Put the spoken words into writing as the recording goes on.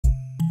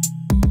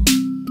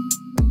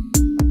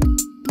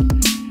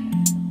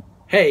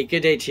Hey, good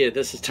day to you.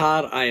 This is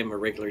Todd. I am a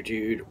regular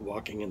dude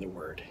walking in the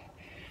Word.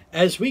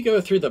 As we go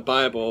through the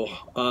Bible,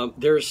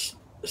 there's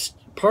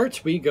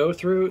parts we go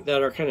through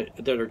that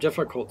are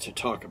difficult to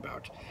talk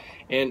about,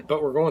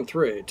 but we're going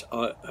through it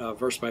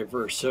verse by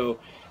verse. So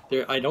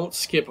I don't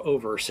skip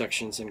over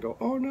sections and go,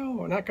 oh no,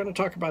 we're not going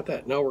to talk about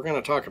that. No, we're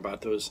going to talk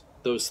about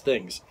those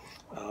things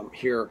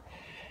here.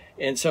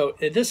 And so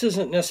this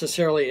isn't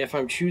necessarily if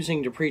I'm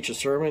choosing to preach a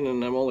sermon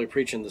and I'm only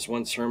preaching this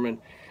one sermon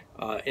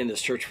in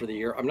this church for the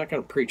year, I'm not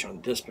going to preach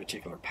on this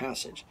particular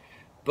passage.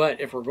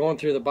 But if we're going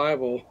through the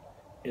Bible,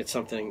 it's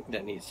something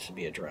that needs to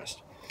be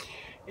addressed.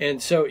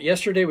 And so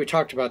yesterday we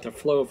talked about the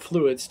flow of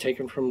fluids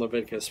taken from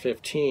Leviticus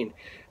 15.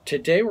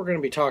 Today we're going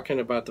to be talking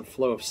about the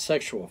flow of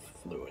sexual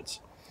fluids.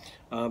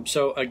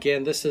 So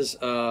again, this is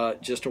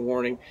just a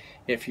warning.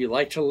 If you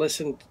like to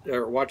listen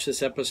or watch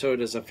this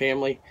episode as a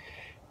family,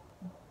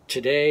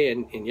 today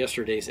and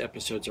yesterday's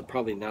episodes are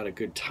probably not a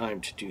good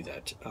time to do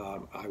that.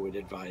 I would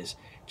advise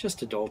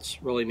just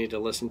adults really need to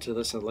listen to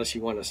this unless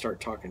you want to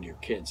start talking to your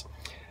kids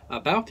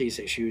about these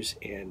issues,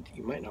 and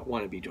you might not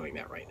want to be doing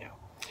that right now.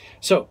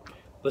 So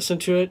listen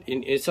to it,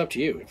 and it's up to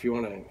you. If you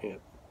want to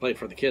play it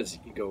for the kids,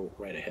 you go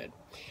right ahead.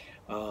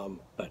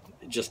 But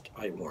just,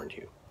 I warned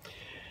you.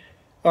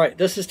 All right,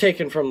 this is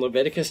taken from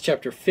Leviticus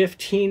chapter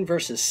 15,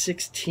 verses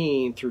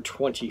 16 through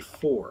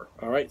 24.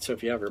 All right, so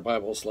if you have your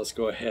Bibles, let's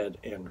go ahead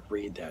and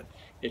read that.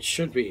 It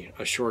should be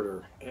a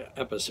shorter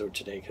episode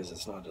today because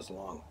it's not as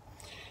long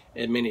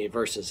and many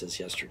verses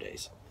as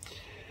yesterday's.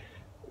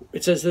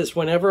 It says this: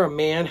 whenever a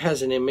man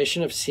has an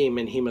emission of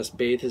semen, he must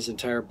bathe his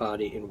entire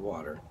body in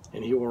water,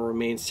 and he will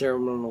remain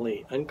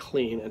ceremonially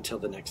unclean until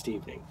the next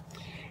evening.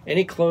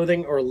 Any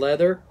clothing or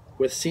leather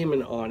with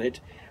semen on it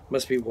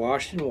must be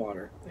washed in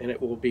water, and it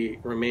will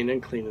remain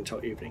unclean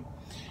until evening.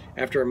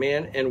 After a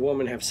man and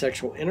woman have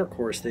sexual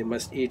intercourse, they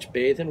must each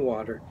bathe in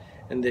water,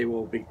 and they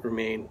will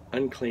remain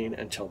unclean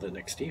until the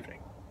next evening.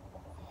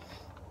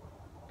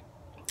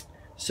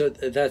 So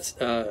that's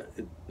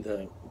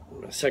the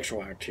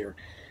sexual act here.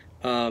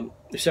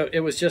 So it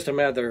was just a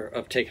matter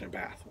of taking a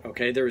bath.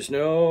 Okay, there was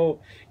you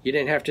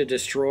didn't have to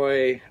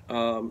destroy,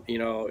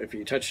 if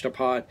you touched a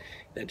pot,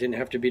 that didn't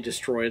have to be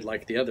destroyed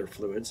like the other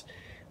fluids,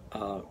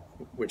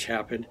 which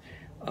happened.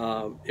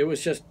 It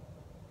was just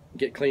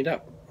get cleaned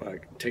up,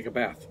 take a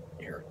bath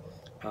here.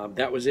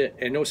 That was it,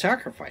 and no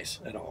sacrifice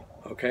at all.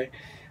 Okay,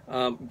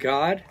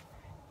 God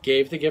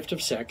gave the gift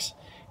of sex,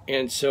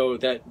 and so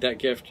that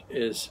gift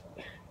is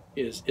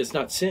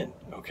not sin.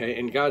 Okay,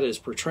 and God is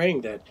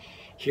portraying that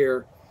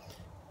here,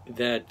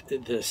 that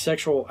the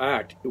sexual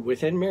act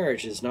within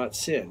marriage is not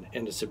sin,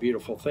 and it's a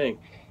beautiful thing,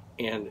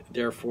 and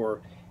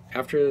therefore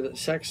after the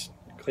sex,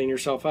 clean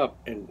yourself up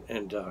and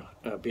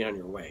be on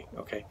your way.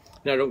 Okay,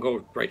 now don't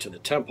go right to the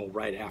temple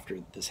right after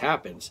this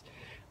happens,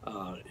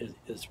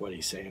 is what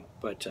he's saying,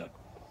 but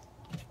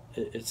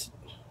it's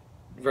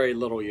very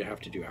little you have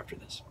to do after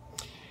this.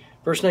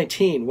 Verse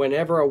 19,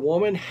 whenever a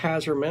woman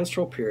has her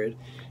menstrual period,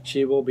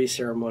 she will be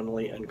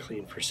ceremonially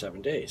unclean for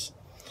 7 days.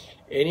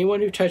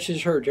 Anyone who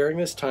touches her during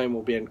this time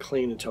will be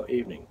unclean until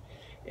evening.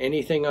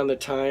 Anything on the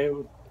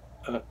time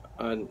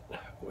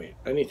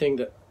anything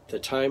that the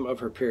time of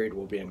her period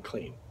will be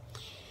unclean.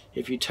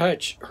 If you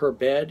touch her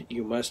bed,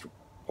 you must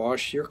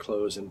wash your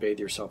clothes and bathe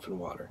yourself in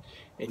water,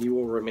 and you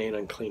will remain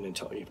unclean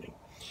until evening.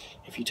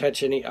 If you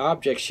touch any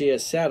object she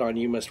has sat on,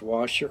 you must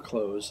wash your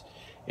clothes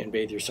and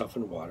bathe yourself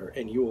in water,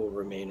 and you will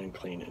remain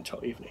unclean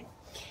until evening.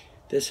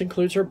 This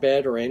includes her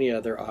bed or any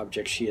other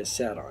object she has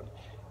sat on.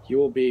 You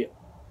will be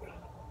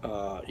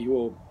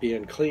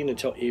unclean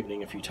until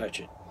evening if you touch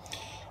it.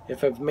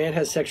 If a man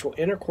has sexual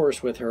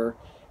intercourse with her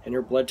and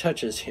her blood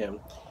touches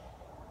him,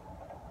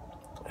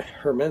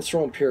 her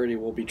menstrual impurity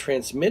will be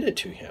transmitted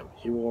to him.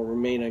 He will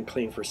remain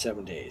unclean for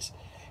 7 days,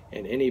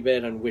 and any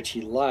bed on which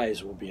he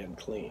lies will be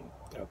unclean.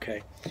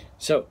 Okay,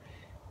 so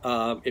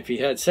if he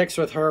had sex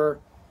with her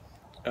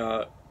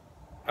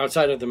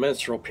outside of the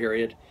menstrual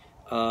period,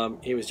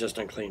 he was just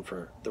unclean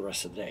for the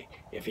rest of the day.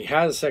 If he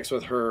has sex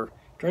with her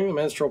during the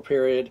menstrual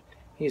period,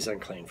 he's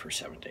unclean for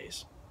 7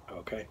 days.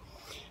 Okay,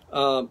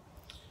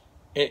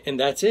 and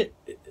that's it.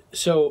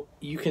 So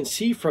you can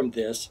see from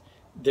this,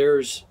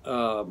 there's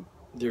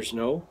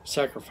no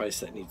sacrifice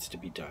that needs to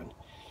be done,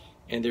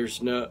 and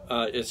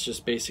it's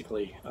just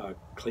basically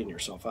clean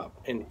yourself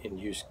up and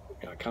use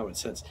common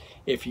sense.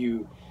 If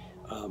you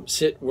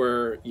sit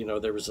where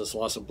there was this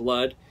loss of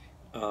blood,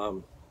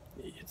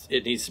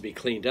 it needs to be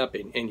cleaned up,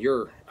 and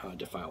you're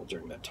defiled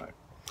during that time.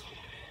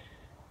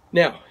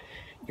 Now,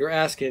 you're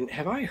asking,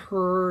 have I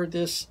heard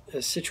this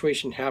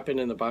situation happen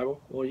in the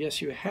Bible? Well,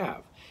 yes, you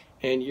have,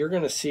 and you're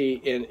going to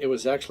see, and it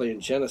was actually in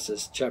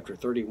Genesis chapter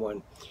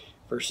 31.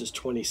 Verses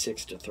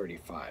 26 to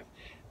 35.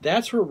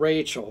 That's where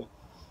Rachel,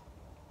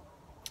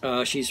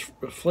 she's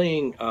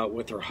fleeing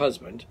with her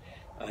husband,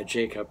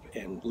 Jacob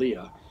and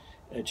Leah.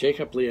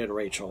 Jacob, Leah, and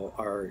Rachel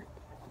are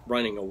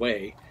running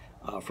away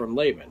from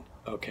Laban.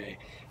 Okay,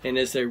 and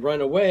as they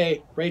run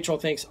away, Rachel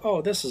thinks,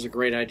 oh, this is a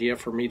great idea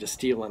for me to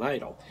steal an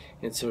idol.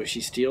 And so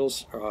she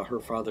steals her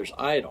father's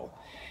idol.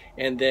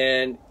 And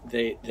then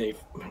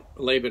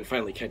Laban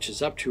finally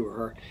catches up to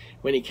her.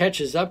 When he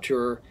catches up to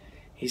her,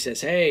 he says,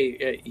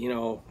 hey,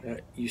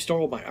 you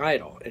stole my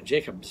idol. And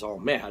Jacob's all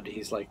mad.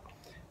 He's like,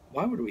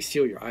 why would we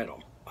steal your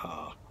idol?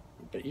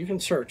 But you can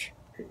search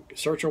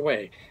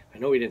away. I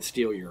know we didn't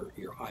steal your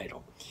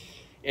idol.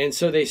 And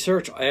so they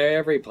search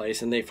every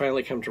place, and they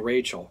finally come to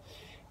Rachel.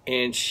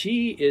 And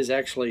she is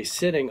actually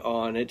sitting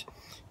on it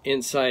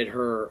inside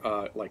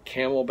her like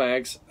camel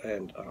bags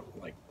and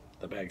like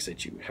the bags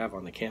that you have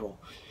on the camel.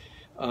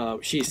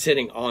 She's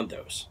sitting on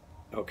those,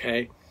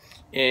 okay?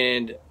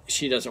 And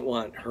she doesn't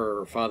want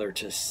her father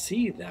to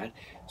see that.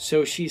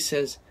 So she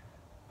says,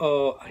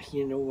 oh,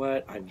 you know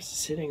what? I'm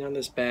sitting on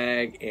this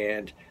bag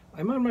and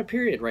I'm on my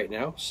period right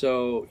now,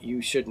 so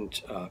you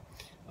shouldn't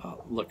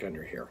look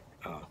under here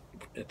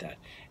at that.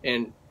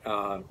 And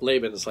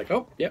Laban is like,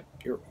 oh, yep,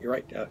 you're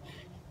right.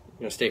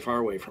 Stay far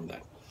away from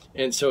that.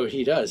 And so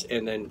he does,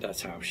 and then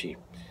that's how she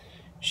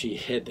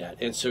hid that.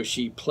 And so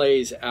she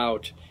plays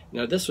out.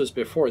 Now this was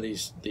before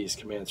these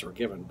commands were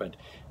given, but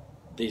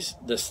this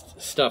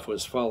stuff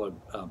was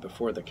followed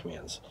before the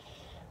commands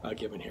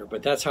given here.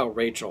 But that's how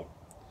Rachel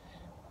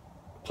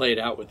played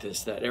out with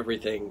this, that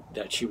everything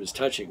that she was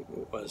touching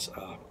was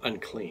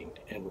unclean,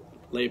 and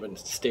Laban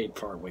stayed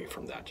far away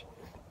from that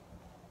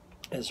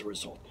as a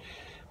result.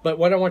 But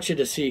what I want you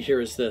to see here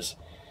is this.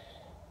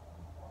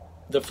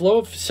 The flow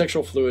of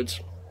sexual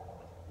fluids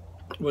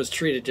was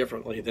treated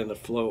differently than the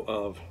flow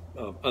of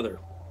other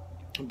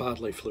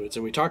bodily fluids.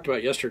 And we talked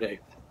about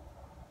yesterday,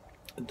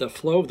 the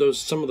flow of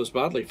some of those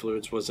bodily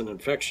fluids was an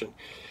infection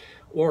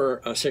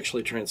or a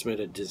sexually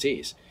transmitted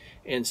disease.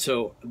 And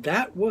so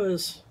that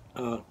was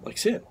like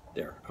sin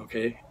there,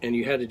 okay? And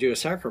you had to do a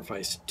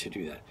sacrifice to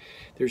do that.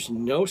 There's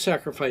no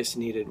sacrifice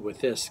needed with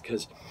this,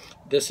 because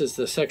this is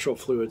the sexual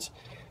fluids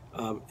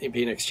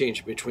being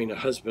exchanged between a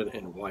husband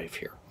and wife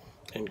here.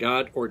 And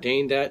God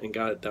ordained that, and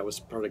that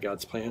was part of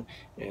God's plan.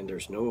 And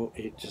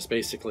just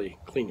basically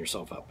clean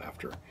yourself up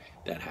after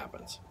that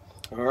happens.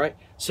 All right.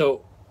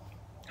 So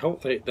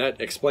hopefully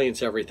that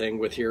explains everything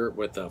with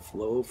the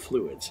flow of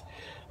fluids.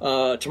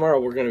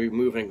 Tomorrow we're going to be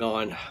moving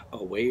on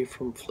away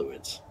from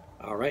fluids.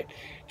 All right.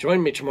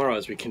 Join me tomorrow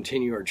as we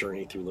continue our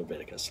journey through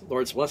Leviticus.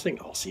 Lord's blessing.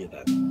 I'll see you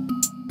then.